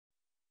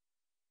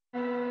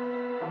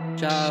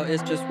Ciao,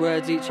 it's just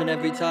words each and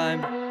every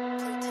time.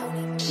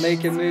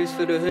 Making moves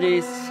for the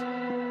hoodies.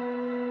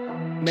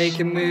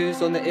 Making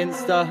moves on the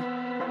insta.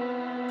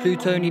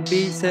 Plutoni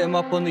beats, hit him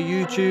up on the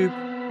YouTube.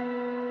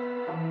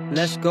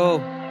 Let's go.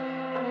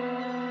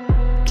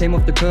 Came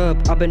off the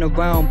curb, I've been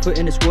around,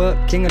 putting this work,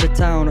 king of the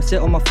town. I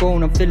sit on my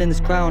phone, I'm feeling this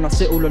crown. I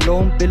sit all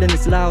alone, feeling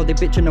this loud. They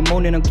bitching and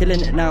moaning, I'm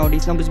killing it now.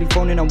 These numbers be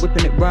phoning, I'm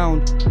whipping it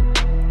round.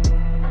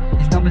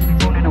 These numbers be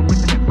phoning, I'm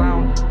whipping it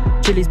round.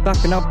 Chilli's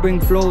back and I bring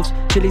flows.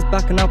 Chilli's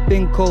back and I've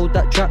been cold.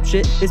 That trap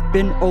shit, it's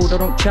been old. I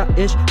don't chat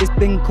ish, it's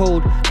been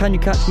cold. Can you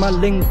catch my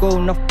lingo?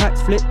 Enough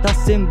packs flip,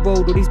 that's in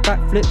road. All these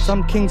backflips,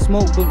 I'm king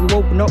smoke. Don't you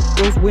open up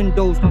those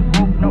windows. Don't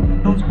open up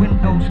those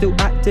windows. Still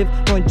active,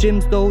 not in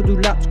gyms though. Do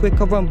laps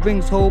quick, I run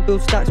rings whole.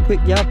 Build stacks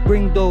quick, yeah I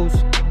bring those.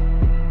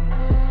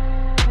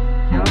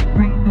 Yeah I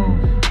bring those.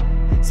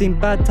 Seen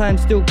bad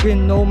times, still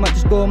grin, no. Might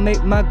just go and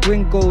make my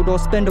grin gold. Or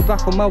spend a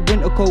rack on my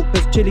winter coat.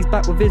 Cause Chilli's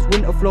back with his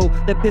winter flow.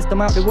 They're pissed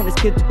I'm out, they want this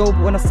kid to go.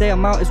 But when I say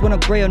I'm out, it's when I'm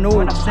grey and old.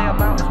 When I say I'm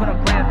out, it's when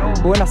I'm grey and old.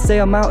 But when I say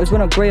I'm out, it's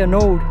when I'm grey and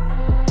old.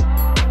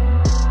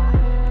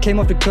 Came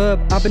off the curb,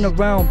 I've been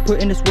around,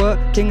 putting this work,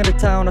 king of the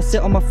town. I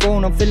sit on my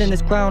phone, I'm feeling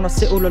this crown. I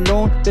sit all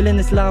alone, feeling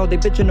this loud. They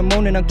bitching and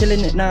moaning, I'm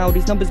killing it now.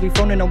 These numbers be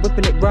phoning, I'm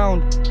whipping it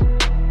round. These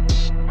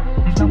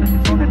numbers be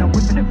phoning, I'm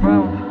whipping it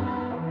round.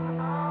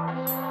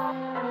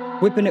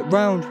 Whipping it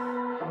round.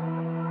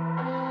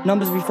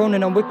 Numbers be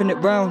phoning, I'm whipping it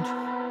round.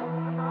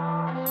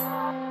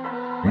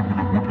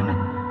 Whipping it.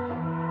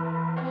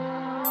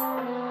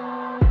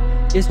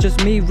 It's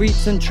just me,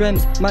 Reets and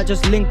Trems. Might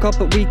just link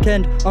up at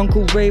weekend.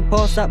 Uncle Ray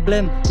pass that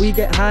blem. We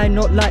get high,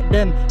 not like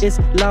them. It's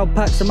loud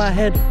packs in my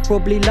head.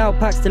 Probably loud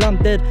packs till I'm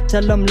dead.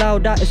 Tell them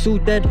loud that it's all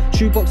dead.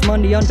 Shoebox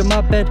money under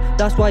my bed.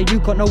 That's why you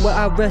can't know where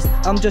I rest.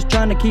 I'm just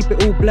trying to keep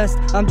it all blessed.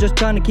 I'm just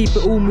trying to keep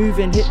it all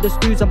moving. Hit the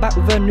snooze, I'm back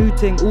with a new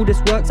thing. All this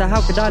work, so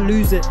how could I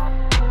lose it?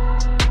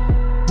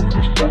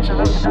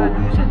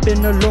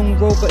 Been a long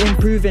road but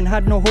improving.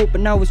 Had no hope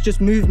but now it's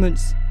just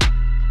movements.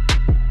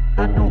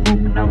 Had no hope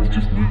but now it's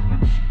just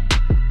movements.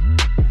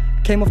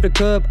 Came off the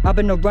curb, I've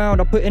been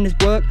around, I put in this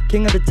work,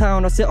 king of the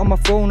town. I sit on my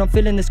phone, I'm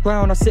feeling this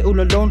crown. I sit all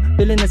alone,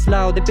 feeling this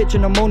loud. They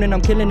bitching and moaning,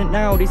 I'm killing it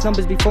now. These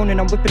numbers be phoning,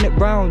 I'm whipping it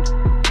round. These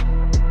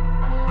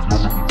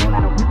numbers be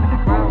phoning, I'm whipping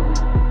it round.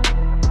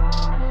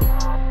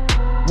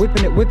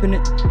 Whipping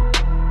it.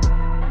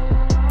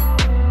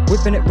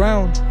 Whipping it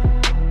round.